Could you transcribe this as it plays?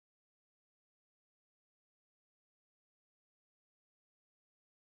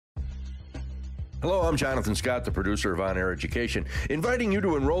Hello, I'm Jonathan Scott, the producer of On Air Education, inviting you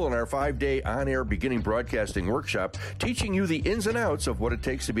to enroll in our 5-day on-air beginning broadcasting workshop, teaching you the ins and outs of what it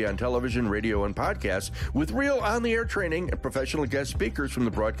takes to be on television, radio, and podcasts with real on-the-air training and professional guest speakers from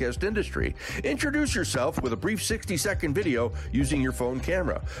the broadcast industry. Introduce yourself with a brief 60-second video using your phone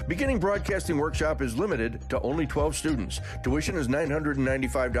camera. Beginning broadcasting workshop is limited to only 12 students. Tuition is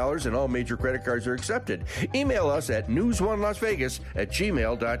 $995 and all major credit cards are accepted. Email us at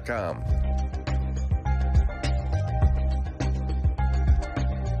news1lasvegas@gmail.com.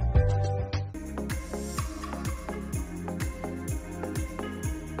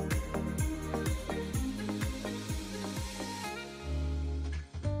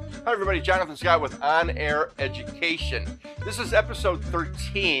 Hi, everybody. Jonathan Scott with On Air Education. This is episode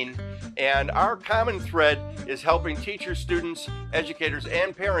 13, and our common thread is helping teachers, students, educators,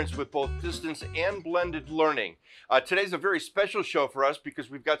 and parents with both distance and blended learning. Today's a very special show for us because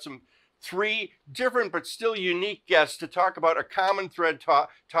we've got three different but still unique guests to talk about a common thread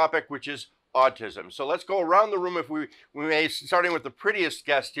topic, which is autism. So let's go around the room, if we may, starting with the prettiest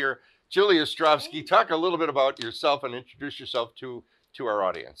guest here, Julia Ostrovsky. Talk a little bit about yourself and introduce yourself to our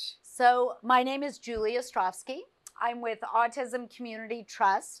audience. So my name is Julia Ostrovsky. I'm with Autism Community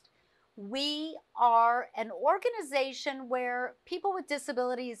Trust. We are an organization where people with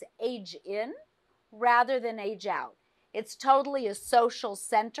disabilities age in rather than age out. It's totally a social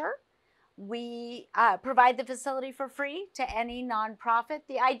center. We provide the facility for free to any nonprofit.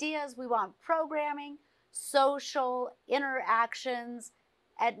 The idea is we want programming, social interactions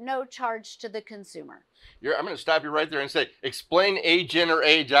at no charge to the consumer. I'm going to stop you right there and say, explain age in or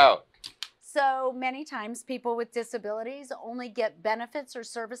age out. So many times people with disabilities only get benefits or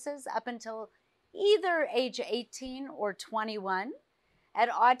services up until either age 18 or 21. At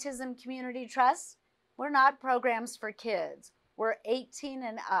Autism Community Trust, we're not programs for kids. We're 18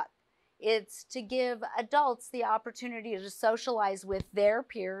 and up. It's to give adults the opportunity to socialize with their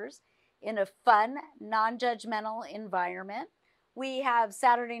peers in a fun, non-judgmental environment. We have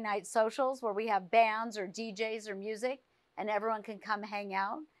Saturday night socials where we have bands or DJs or music and everyone can come hang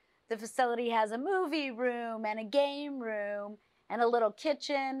out. The facility has a movie room and a game room and a little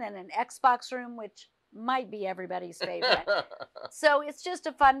kitchen and an Xbox room, which might be everybody's favorite. So it's just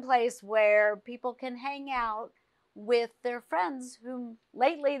a fun place where people can hang out with their friends whom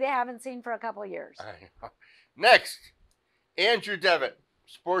lately they haven't seen for a couple of years. Next, Andrew Devitt,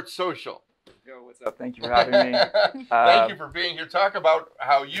 Sports Social. Yo, what's up? Thank you for having me. Thank you for being here. Talk about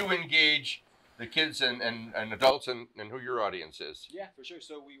how you engage the kids and adults and who your audience is. Yeah, for sure.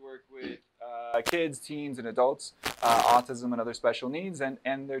 So we work with kids, teens, and adults, autism and other special needs,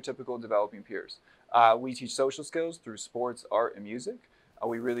 and their typical developing peers. We teach social skills through sports, art, and music.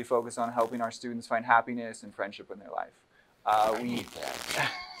 We really focus on helping our students find happiness and friendship in their life. We need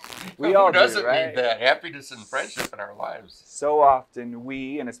that. We all Who doesn't do, right? need that? Happiness and friendship in our lives. So often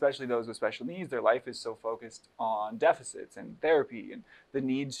we, and especially those with special needs, their life is so focused on deficits and therapy and the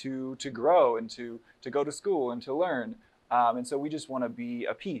need to grow and to go to school and to learn. And so we just want to be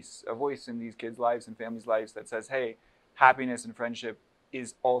a piece, a voice in these kids' lives and families' lives that says, hey, happiness and friendship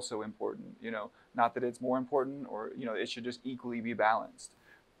is also important. You know, not that it's more important or, you know, it should just equally be balanced.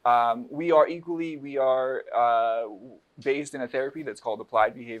 We are based in a therapy that's called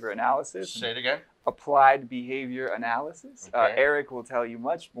applied behavior analysis. Say it again. Applied behavior analysis. Okay. Eric will tell you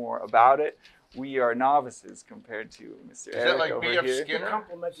much more about it. We are novices compared to Mr. Is Eric that like over B.F. here. Skinner? They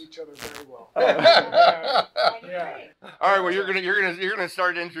complement each other very well. Yeah. All right. Well, you're gonna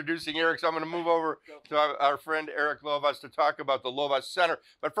start introducing Eric. So I'm gonna move over to our friend Erik Lovaas to talk about the Lovaas Center.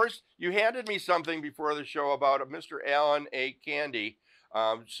 But first, you handed me something before the show about Mr. Alan A. Candy.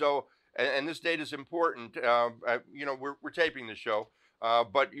 And this date is important. You know, we're taping the show,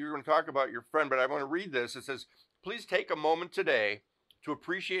 but you're going to talk about your friend. But I want to read this. It says, "Please take a moment today to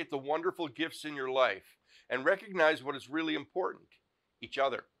appreciate the wonderful gifts in your life and recognize what is really important: each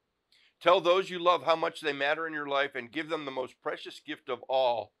other. Tell those you love how much they matter in your life and give them the most precious gift of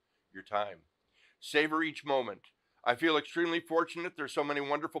all, your time. Savor each moment. I feel extremely fortunate. There's so many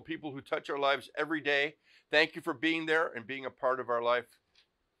wonderful people who touch our lives every day. Thank you for being there and being a part of our life."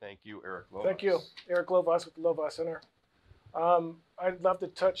 Thank you, Erik Lovaas. Thank you, Erik Lovaas with the Lovaas Center. I'd love to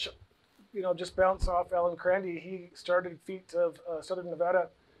touch, just bounce off Alan Crandy. He started Feet of Southern Nevada,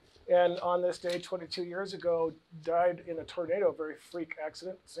 and on this day 22 years ago, died in a tornado, very freak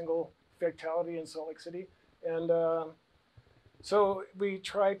accident, single fatality in Salt Lake City. And so we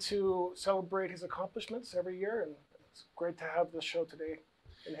try to celebrate his accomplishments every year, and it's great to have this show today.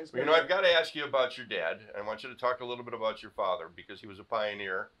 Well, I've got to ask you about your dad. I want you to talk a little bit about your father because he was a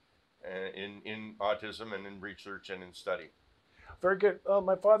pioneer in autism and in research and in study. Very good.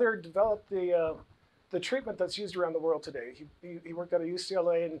 My father developed the treatment that's used around the world today. He worked at a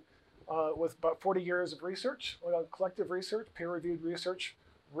UCLA and with about 40 years of research, collective research, peer-reviewed research,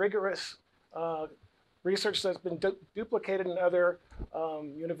 rigorous research that's been duplicated in other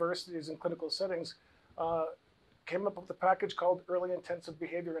universities and clinical settings. Came up with a package called Early Intensive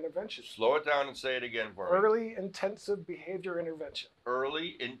Behavior Intervention. Slow it down and say it again for me. Early Intensive Behavior Intervention.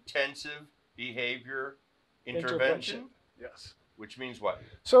 Early Intensive Behavior Intervention? Yes. Which means what?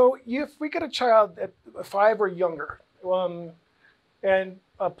 So if we get a child at 5 or younger and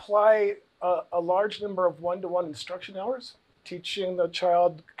apply a large number of one-to-one instruction hours, teaching the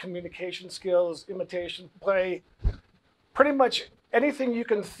child communication skills, imitation, play, pretty much anything you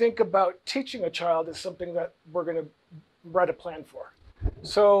can think about teaching a child is something that we're going to write a plan for.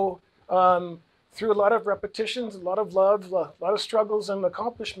 So through a lot of repetitions, a lot of love, a lot of struggles and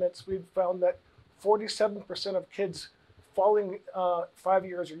accomplishments, we've found that 47% of kids falling 5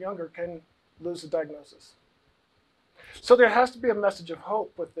 years or younger can lose the diagnosis. So there has to be a message of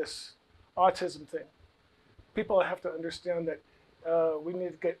hope with this autism thing. People have to understand that we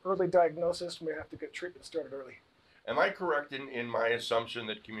need to get early diagnosis and we have to get treatment started early. Am I correct in my assumption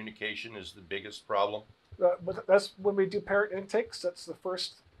that communication is the biggest problem? But that's when we do parent intakes. That's the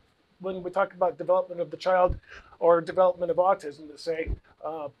first, when we talk about development of the child or development of autism, to say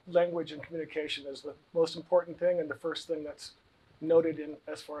language and communication is the most important thing and the first thing that's noted in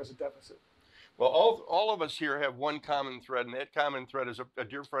as far as a deficit. Well, all of us here have one common thread, and that common thread is a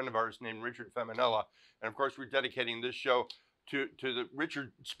dear friend of ours named Richard Feminella. And of course, we're dedicating this show to the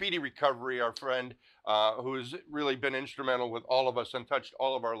Richard speedy recovery, our friend, who has really been instrumental with all of us and touched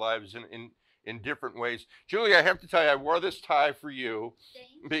all of our lives in different ways. Julie, I have to tell you, I wore this tie for you.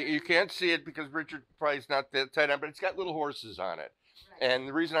 You can't see it because Richard probably is not that tight on, but it's got little horses on it. Right. And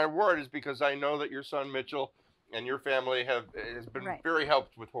the reason I wore it is because I know that your son Mitchell and your family has been very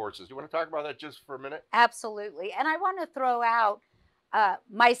helped with horses. You want to talk about that just for a minute? Absolutely. And I want to throw out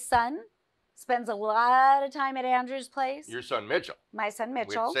my son spends a lot of time at Andrew's place. Your son Mitchell. My son Mitchell.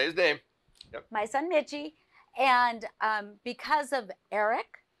 We have to say his name. Yep. My son Mitchie. And because of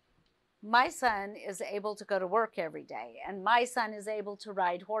Erik, my son is able to go to work every day. And my son is able to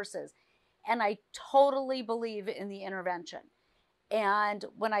ride horses. And I totally believe in the intervention. And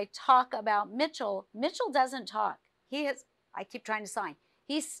when I talk about Mitchell, Mitchell doesn't talk. I keep trying to sign.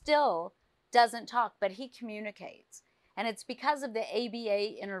 He still doesn't talk, but he communicates. And it's because of the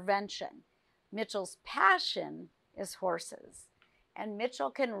ABA intervention. Mitchell's passion is horses. And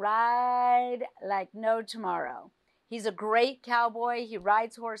Mitchell can ride like no tomorrow. He's a great cowboy. He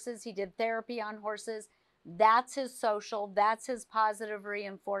rides horses. He did therapy on horses. That's his social. That's his positive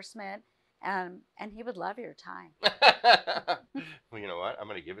reinforcement. And he would love your time. Well, you know what? I'm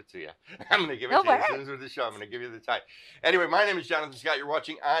going to give it to you. I'm going to give it to you as soon as we're the show. I'm going to give you the time. Anyway, my name is Jonathan Scott. You're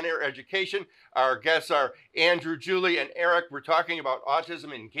watching On Air Education. Our guests are Andrew, Julie, and Erik. We're talking about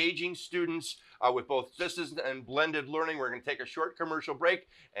autism, engaging students with both distance and blended learning. We're going to take a short commercial break,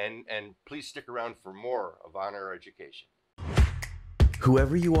 and please stick around for more of On Air Education.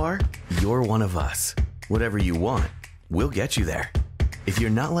 Whoever you are, you're one of us. Whatever you want, we'll get you there. If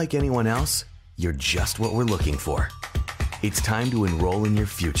you're not like anyone else, you're just what we're looking for. It's time to enroll in your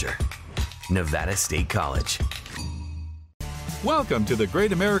future. Nevada State College. Welcome to the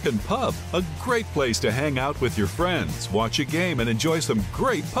Great American Pub, a great place to hang out with your friends, watch a game, and enjoy some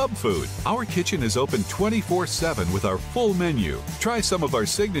great pub food. Our kitchen is open 24/7 with our full menu. Try some of our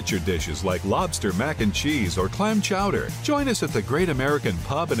signature dishes like lobster mac and cheese or clam chowder. Join us at the Great American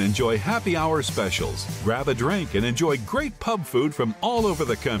Pub and enjoy happy hour specials. Grab a drink and enjoy great pub food from all over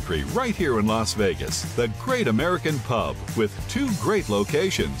the country right here in Las Vegas. The Great American Pub with 2 great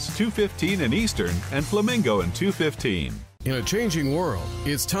locations, 215 in Eastern and Flamingo in 215. In a changing world,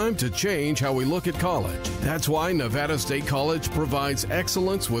 it's time to change how we look at college. That's why Nevada State College provides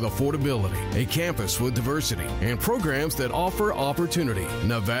excellence with affordability, a campus with diversity, and programs that offer opportunity.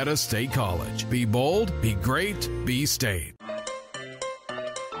 Nevada State College. Be bold, be great, be state.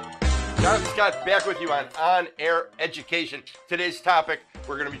 Jonathan Scott back with you on Air Education. Today's topic,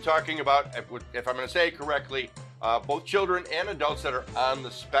 we're going to be talking about, if I'm going to say it correctly, both children and adults that are on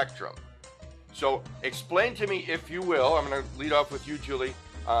the spectrum. So explain to me, if you will, I'm going to lead off with you, Julie.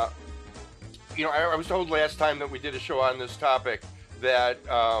 I was told last time that we did a show on this topic that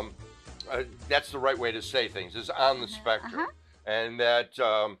that's the right way to say things, is on the spectrum. And that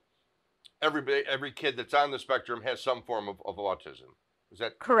every kid that's on the spectrum has some form of autism. Is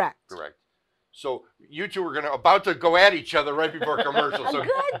that correct? Correct. So you two are about to go at each other right before commercial. So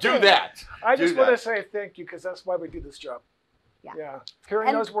do that. I just want to say thank you because that's why we do this job. Yeah.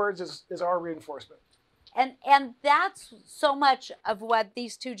 Hearing those words is our reinforcement. And that's so much of what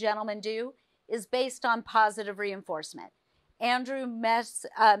these two gentlemen do is based on positive reinforcement. Andrew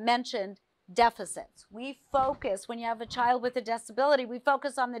mentioned deficits. We focus, when you have a child with a disability, we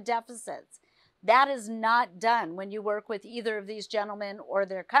focus on the deficits. That is not done when you work with either of these gentlemen or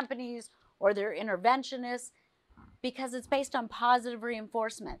their companies or their interventionists, because it's based on positive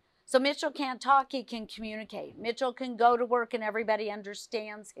reinforcement. So Mitchell can't talk, he can communicate. Mitchell can go to work and everybody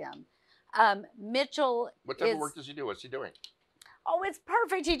understands him. Mitchell What type of work does he do? What's he doing? Oh, it's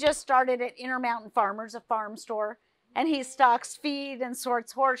perfect. He just started at Intermountain Farmers, a farm store, and he stocks feed and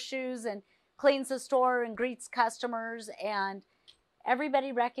sorts horseshoes and cleans the store and greets customers, and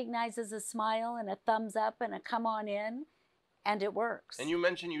everybody recognizes a smile and a thumbs up and a come on in, and it works. And you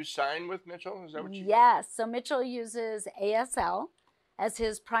mentioned you signed with Mitchell? Is that what you Yes. So Mitchell uses ASL as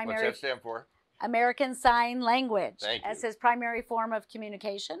his primary. What's that stand for? American Sign Language. Thank you. As his primary form of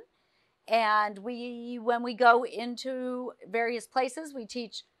communication. And when we go into various places, we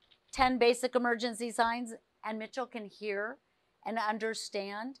teach 10 basic emergency signs, and Mitchell can hear and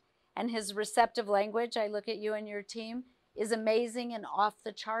understand. And his receptive language, I look at you and your team, is amazing and off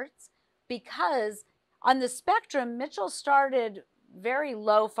the charts, because on the spectrum, Mitchell started very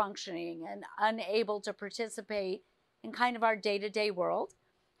low functioning and unable to participate in kind of our day-to-day world.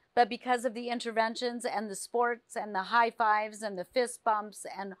 But because of the interventions and the sports and the high fives and the fist bumps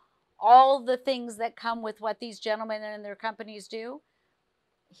and all the things that come with what these gentlemen and their companies do,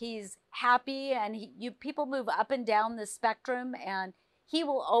 he's happy, and people move up and down the spectrum, and he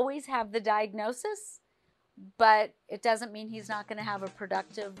will always have the diagnosis, but it doesn't mean he's not going to have a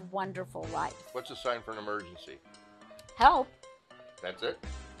productive, wonderful life. What's a sign for an emergency? Help. That's it?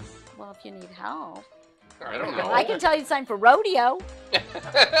 Well, if you need help. I don't know. I can tell you the sign for rodeo.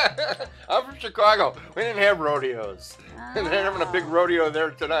 I'm from Chicago. We didn't have rodeos. They're having a big rodeo there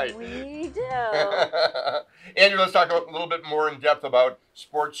tonight. We do. Andrew, let's talk a little bit more in depth about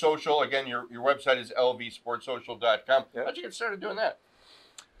Sports Social. Again, your website is lvsportsocial.com. Yep. How'd you get started doing that?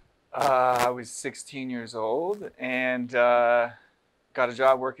 I was 16 years old and got a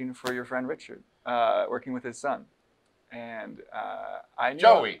job working for your friend Richard, working with his son. And I knew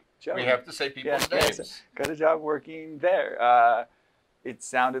Joey. Joey. We have to say people's Yes, names. got a job working there. It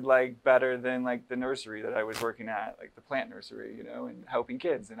sounded like better than like the nursery that I was working at, like the plant nursery, you know, and helping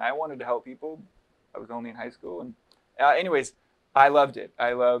kids. And I wanted to help people. I was only in high school. And anyways, I loved it.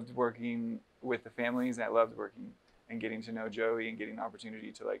 I loved working with the families. I loved working and getting to know Joey and getting the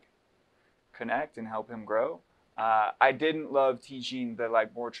opportunity to like connect and help him grow. I didn't love teaching the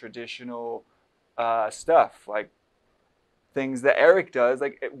like more traditional stuff, like things that Erik does.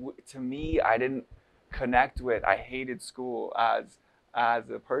 Like to me, I didn't connect with. I hated school as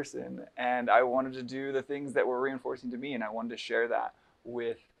a person, and I wanted to do the things that were reinforcing to me, and I wanted to share that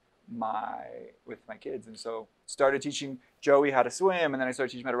with my kids. And so started teaching Joey how to swim, and then I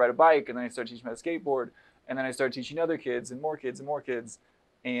started teaching him how to ride a bike, and then I started teaching him how to skateboard, and then I started teaching other kids and more kids and more kids.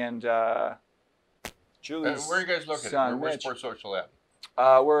 And Julie's Where are you guys located? son, Where's Mitch, Sports Social at?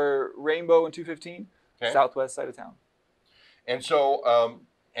 we're Rainbow and 215, Okay. southwest side of town. And so,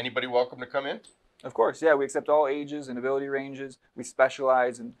 anybody welcome to come in? Of course, yeah. We accept all ages and ability ranges. We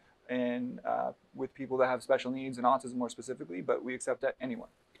specialize in with people that have special needs and autism more specifically, but we accept anyone.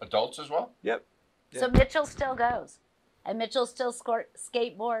 Adults as well? Yep. So Mitchell still goes, and Mitchell still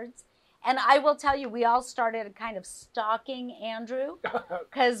skateboards. And I will tell you, we all started kind of stalking Andrew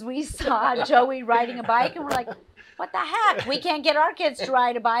because we saw Joey riding a bike, and we're like, what the heck? We can't get our kids to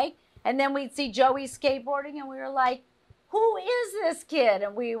ride a bike. And then we'd see Joey skateboarding, and we were like, who is this kid?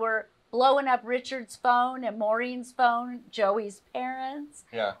 And we were blowing up Richard's phone and Maureen's phone, Joey's parents.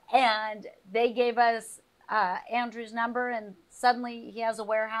 Yeah. And they gave us Andrew's number, and suddenly he has a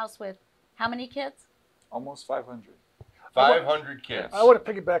warehouse with how many kids? Almost 500. 500 kids. I want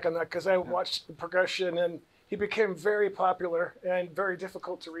to piggyback on that because I watched the progression, and he became very popular and very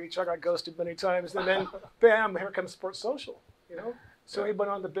difficult to reach. I got ghosted many times, and then bam, here comes Sports Social, you know? So he went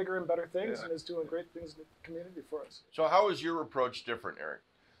on to bigger and better things and is doing great things in the community for us. So how is your approach different, Erik?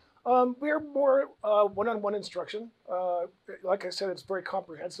 We're more one-on-one instruction. Like I said, it's a very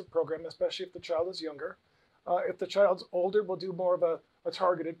comprehensive program, especially if the child is younger. If the child's older, we'll do more of a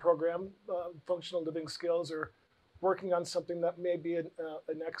targeted program, functional living skills, or working on something that may be an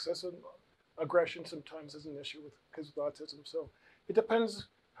excess, and aggression sometimes is an issue with kids with autism. So it depends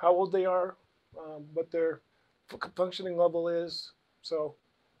how old they are, what their functioning level is. So,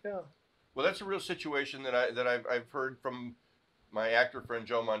 yeah. Well, that's a real situation that I've heard from my actor friend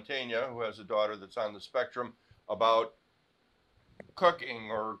Joe Montaigne, who has a daughter that's on the spectrum, about cooking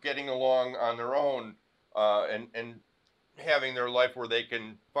or getting along on their own and having their life where they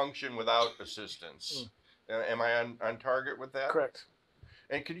can function without assistance. Am I on target with that? Correct.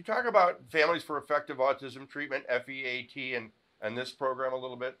 And can you talk about Families for Effective Autism Treatment, FEAT, and this program a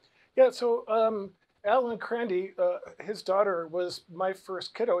little bit? Yeah, so Alan Crandy, his daughter was my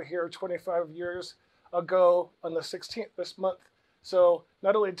first kiddo here 25 years ago on the 16th this month. So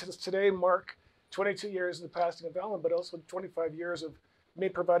not only does today mark 22 years of the passing of Alan, but also 25 years of me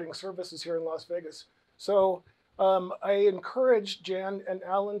providing services here in Las Vegas. So I encourage Jan and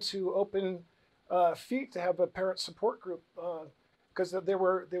Alan to open FEAT to have a parent support group because there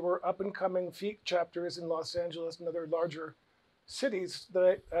were up and coming FEAT chapters in Los Angeles and other larger cities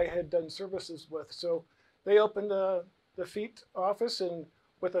that I had done services with. So they opened the FEAT office, and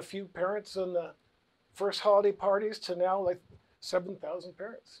with a few parents on the first holiday parties to now like 7,000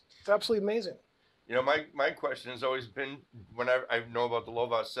 parents. It's absolutely amazing. You know, my question has always been, when I know about the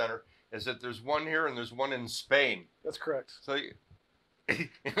Lovaas Center, is that there's one here and there's one in Spain. That's correct. So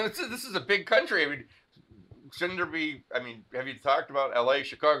this is a big country. I mean, shouldn't there be, I mean, have you talked about LA,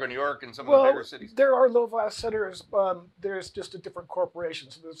 Chicago, New York, and some of the bigger cities? There are Lovaas centers. There's just a different corporation.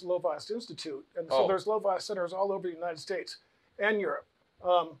 So there's Lovaas Institute. And so there's Lovaas centers all over the United States and Europe.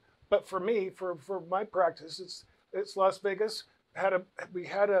 But for me, for my practice, it's Las Vegas. We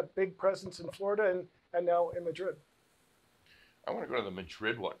had a big presence in Florida and now in Madrid. I want to go to the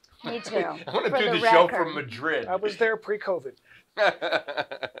Madrid one. Me too. I want to do the show from Madrid. I was there pre-COVID.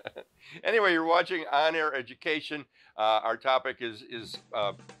 Anyway, you're watching On Air Education. Our topic is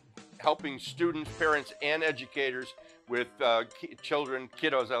helping students, parents, and educators with children,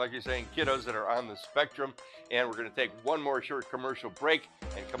 kiddos, I like you saying, kiddos that are on the spectrum. And we're going to take one more short commercial break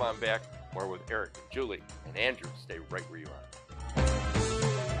and come on back more with Erik, Julie, and Andrew. Stay right where you are.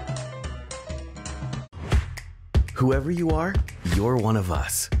 Whoever you are, you're one of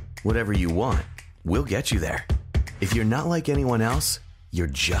us. Whatever you want, we'll get you there. If you're not like anyone else, you're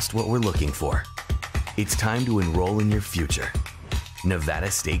just what we're looking for. It's time to enroll in your future.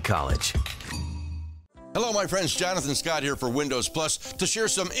 Nevada State College. Hello, my friends. Jonathan Scott here for Windows Plus to share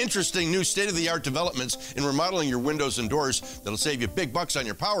some interesting new state-of-the-art developments in remodeling your windows and doors that'll save you big bucks on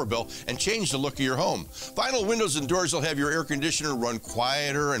your power bill and change the look of your home. Vinyl windows and doors will have your air conditioner run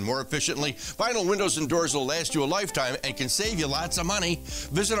quieter and more efficiently. Vinyl windows and doors will last you a lifetime and can save you lots of money.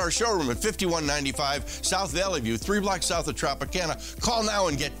 Visit our showroom at 5195 South Valley View, 3 blocks south of Tropicana. Call now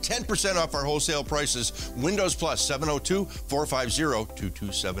and get 10% off our wholesale prices. Windows Plus,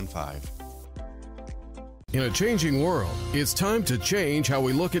 702-450-2275. In a changing world, it's time to change how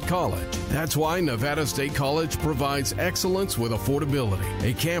we look at college. That's why Nevada State College provides excellence with affordability,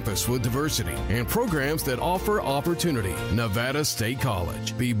 a campus with diversity, and programs that offer opportunity. Nevada State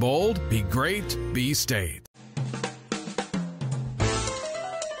College. Be bold, be great, be state.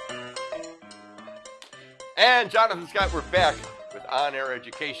 And Jonathan Scott, we're back with On Air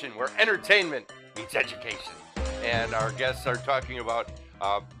Education, where entertainment meets education. And our guests are talking about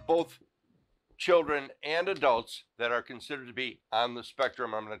both children and adults that are considered to be on the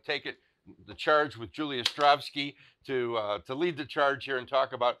spectrum. I'm going to take the charge with Julie Ostrovsky to lead the charge here and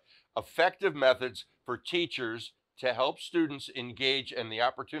talk about effective methods for teachers to help students engage in the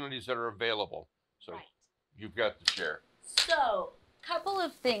opportunities that are available. So you've got the chair. So, couple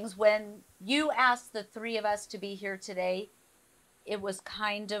of things. When you asked the three of us to be here today, it was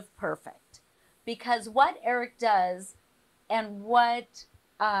kind of perfect. Because what Erik does and what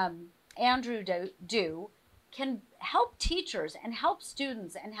Andrew do can help teachers and help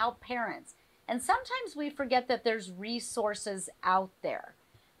students and help parents. And sometimes we forget that there's resources out there,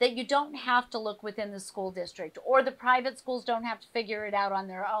 that you don't have to look within the school district, or the private schools don't have to figure it out on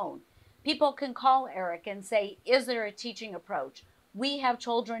their own. People can call Erik and say, is there a teaching approach? We have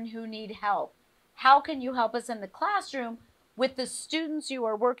children who need help. How can you help us in the classroom with the students you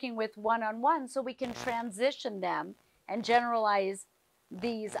are working with one-on-one so we can transition them and generalize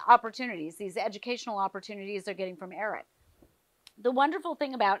these opportunities, these educational opportunities they're getting from Erik. The wonderful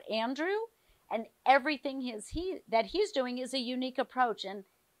thing about Andrew and everything that he's doing is a unique approach, and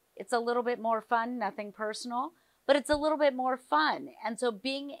it's a little bit more fun, nothing personal, but it's a little bit more fun. And so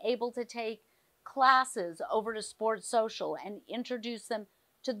being able to take classes over to Sports Social and introduce them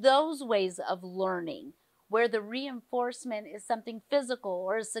to those ways of learning where the reinforcement is something physical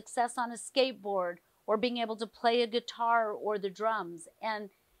or a success on a skateboard or being able to play a guitar or the drums.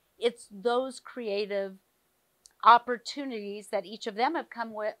 And it's those creative opportunities that each of them have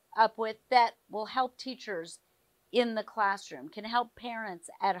come up with that will help teachers in the classroom, can help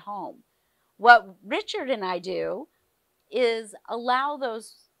parents at home. What Richard and I do is allow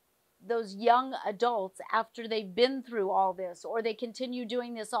those young adults, after they've been through all this or they continue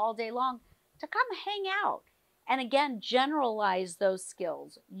doing this all day long, to come hang out And again, generalize those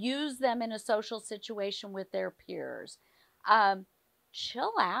skills. Use them in a social situation with their peers.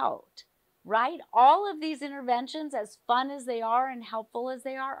 Chill out, right? All of these interventions, as fun as they are and helpful as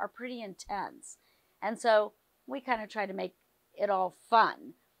they are pretty intense. And so we kind of try to make it all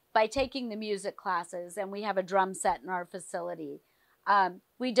fun by taking the music classes, and we have a drum set in our facility.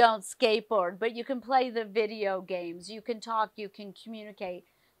 We don't skateboard, but you can play the video games. You can talk, you can communicate.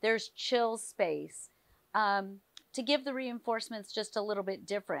 There's chill space. To give the reinforcements just a little bit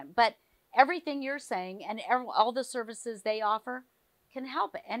different. But everything you're saying and all the services they offer can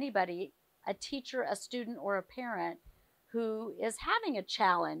help anybody, a teacher, a student, or a parent who is having a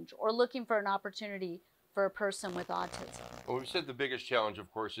challenge or looking for an opportunity for a person with autism. Well, we've said the biggest challenge,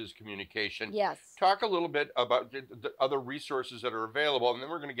 of course, is communication. Yes. Talk a little bit about the other resources that are available, and then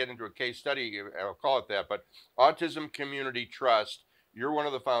we're going to get into a case study, I'll call it that, but Autism Community Trust. You're one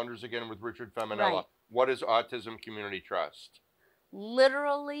of the founders, again, with Richard Feminella. Right. What is Autism Community Trust?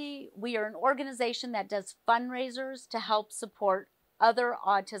 Literally, we are an organization that does fundraisers to help support other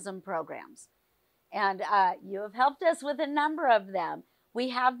autism programs. And you have helped us with a number of them.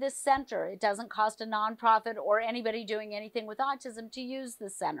 We have this center. It doesn't cost a nonprofit or anybody doing anything with autism to use the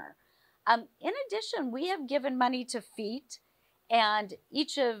center. In addition, we have given money to FEET, and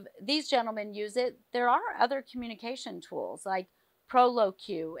each of these gentlemen use it. There are other communication tools like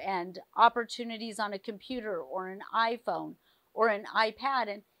ProLoQ and opportunities on a computer or an iPhone or an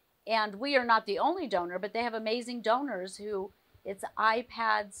iPad. And we are not the only donor, but they have amazing donors who, it's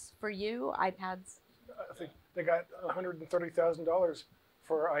iPads for you, iPads. I think they got $130,000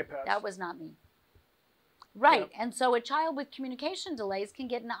 for iPads. That was not me. Right. Yeah. And so a child with communication delays can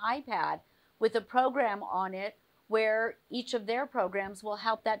get an iPad with a program on it where each of their programs will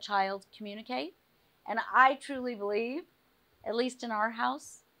help that child communicate. And I truly believe, at least in our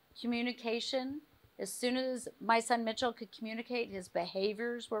house, communication, as soon as my son Mitchell could communicate, his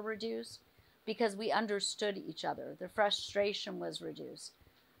behaviors were reduced because we understood each other. The frustration was reduced.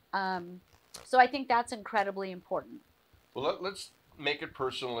 So I think that's incredibly important. Well, let's make it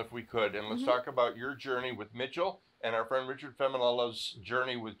personal if we could, and let's talk about your journey with Mitchell and our friend Richard Feminella's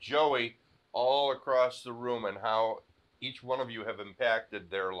journey with Joey all across the room, and how each one of you have impacted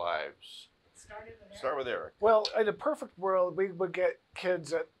their lives. Start with Erik. Well, in a perfect world, we would get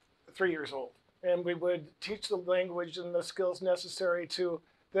kids at 3 years old, and we would teach the language and the skills necessary to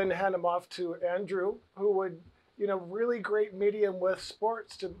then hand them off to Andrew, who would, really great medium with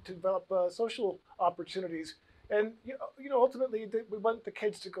sports to develop social opportunities. And, ultimately, we want the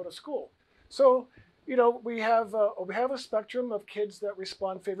kids to go to school. So, we have a spectrum of kids that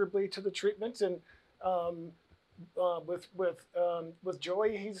respond favorably to the treatments. And with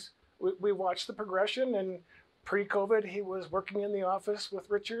Joey, we watched the progression. And pre-COVID, he was working in the office with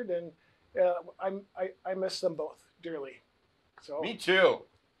Richard, and I miss them both dearly. So Me too.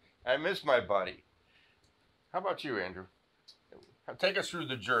 I miss my buddy. How about you, Andrew? Take us through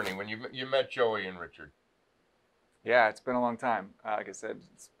the journey when you met Joey and Richard. Yeah, it's been a long time. Like I said,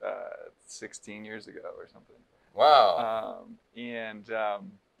 it's 16 years ago or something. Wow. Yeah,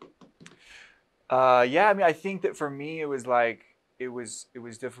 I mean, I think that for me, it was like, it was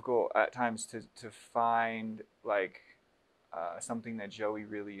difficult at times to find like something that Joey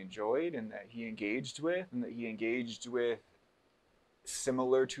really enjoyed and that he engaged with,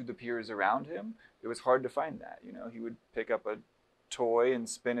 similar to the peers around him. It was hard to find that. He would pick up a toy and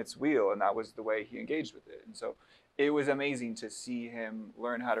spin its wheel, and that was the way he engaged with it. And so it was amazing to see him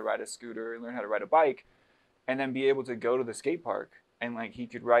learn how to ride a scooter and learn how to ride a bike, and then be able to go to the skate park, and like he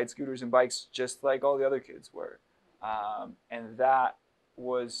could ride scooters and bikes just like all the other kids were. And that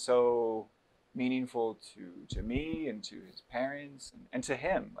was so meaningful to me and to his parents and to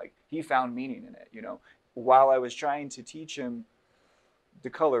him. Like, he found meaning in it. While I was trying to teach him the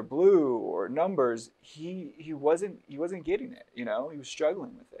color blue or numbers, he wasn't getting it. He was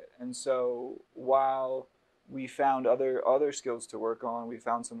struggling with it. And so while we found other skills to work on, we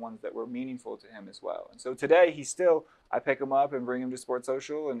found some ones that were meaningful to him as well. And so today I pick him up and bring him to Sports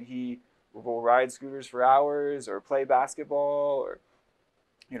Social, and he will ride scooters for hours or play basketball or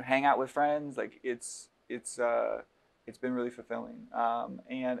hang out with friends. Like, it's been really fulfilling.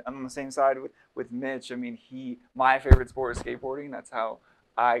 And on the same side with Mitch, I mean, my favorite sport is skateboarding. That's how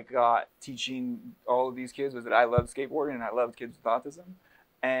I got teaching all of these kids, was that I loved skateboarding and I loved kids with autism.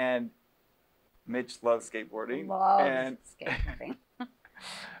 And Mitch loves skateboarding. Skateboarding.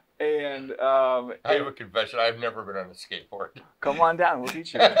 And I have a confession. I've never been on a skateboard. Come on down. We'll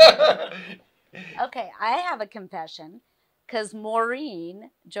teach you. Okay, I have a confession. Because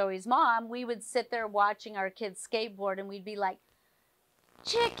Maureen, Joey's mom, we would sit there watching our kids skateboard, and we'd be like,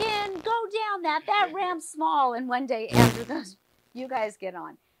 chicken, go down that ramp's small. And one day Andrew goes, you guys get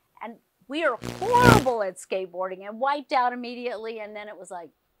on. And we are horrible at skateboarding and wiped out immediately. And then it was like,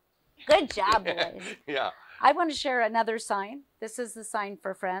 good job, boys. Yeah. I want to share another sign. This is the sign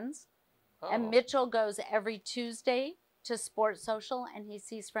for friends. Oh. And Mitchell goes every Tuesday to Sports Social and he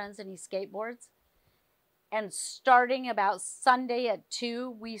sees friends and he skateboards. And starting about Sunday at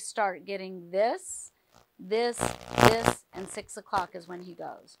 2, we start getting this, and 6 o'clock is when he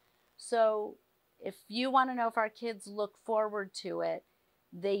goes. So if you want to know if our kids look forward to it,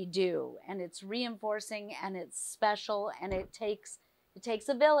 they do. And it's reinforcing and it's special and it takes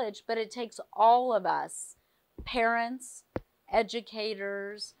a village, but it takes all of us, parents,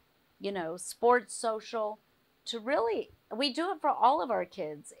 educators, Sports Social, to really, we do it for all of our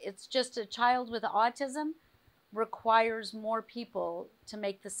kids. It's just a child with autism requires more people to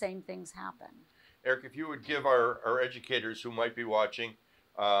make the same things happen. Erik, if you would give our educators who might be watching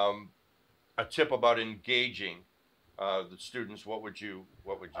a tip about engaging the students, what would you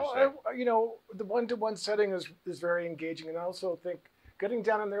say? The one-to-one setting is very engaging, and I also think getting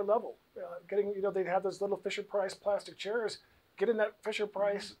down on their level, they have those little Fisher-Price plastic chairs. Get in that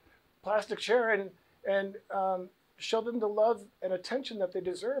Fisher-Price plastic chair and show them the love and attention that they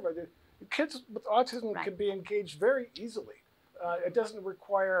deserve. Kids with autism can be engaged very easily. It doesn't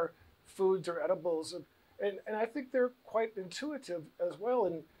require foods or edibles, and I think they're quite intuitive as well.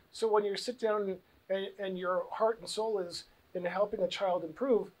 And so when you sit down and your heart and soul is in helping a child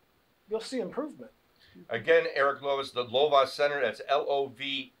improve, you'll see improvement. Again, Erik Lovaas, the Lovaas Center. That's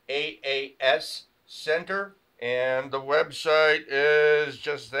Lovaas Center, and the website is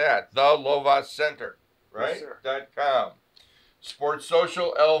just that, the Lovaas Center, right? Yes, .com. Sports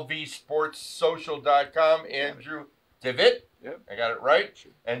Social, lvsportssocial.com. Andrew Devitt, Yep. I got it right.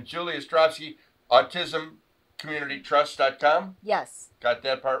 And Julie Ostrovsky, autismcommunitytrust.com. Yes. Got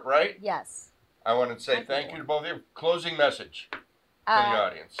that part right? Yes. I want to say thank you to both of you. Closing message to the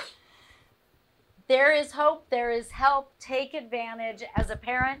audience. There is hope. There is help. Take advantage. As a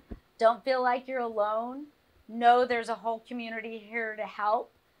parent, don't feel like you're alone. Know there's a whole community here to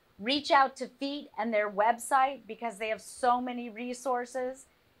help. Reach out to FEAT and their website because they have so many resources,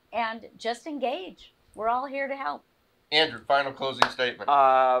 and just engage. We're all here to help. Andrew, final closing statement.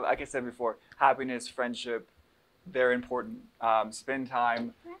 Like I said before, happiness, friendship, they're important. Spend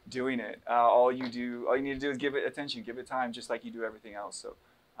time doing it. All you need to do is give it attention, give it time, just like you do everything else. So,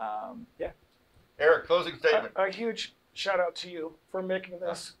 yeah. Erik, closing statement. A huge shout out to you for making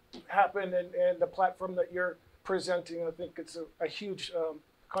this happen and the platform that you're presenting. I think it's a huge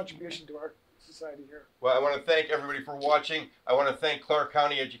contribution to our society here. Well, I want to thank everybody for watching. I want to thank Clark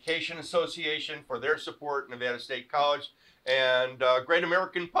County Education Association for their support, Nevada State College, and Great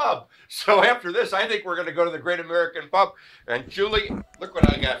American Pub. So after this, I think we're going to go to the Great American Pub. And Julie, look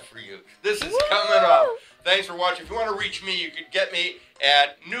what I got for you. This is coming up. Thanks for watching. If you want to reach me, you could get me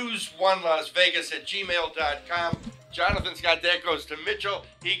at news1lasvegas@gmail.com. Jonathan's got that, goes to Mitchell.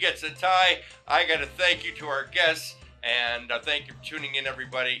 He gets a tie. I got to thank you to our guests. And thank you for tuning in,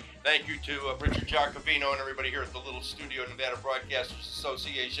 everybody. Thank you to Richard Giacovino and everybody here at the Little Studio Nevada Broadcasters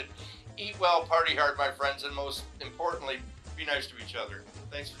Association. Eat well, party hard, my friends, and most importantly, be nice to each other.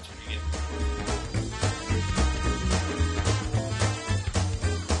 Thanks for tuning in.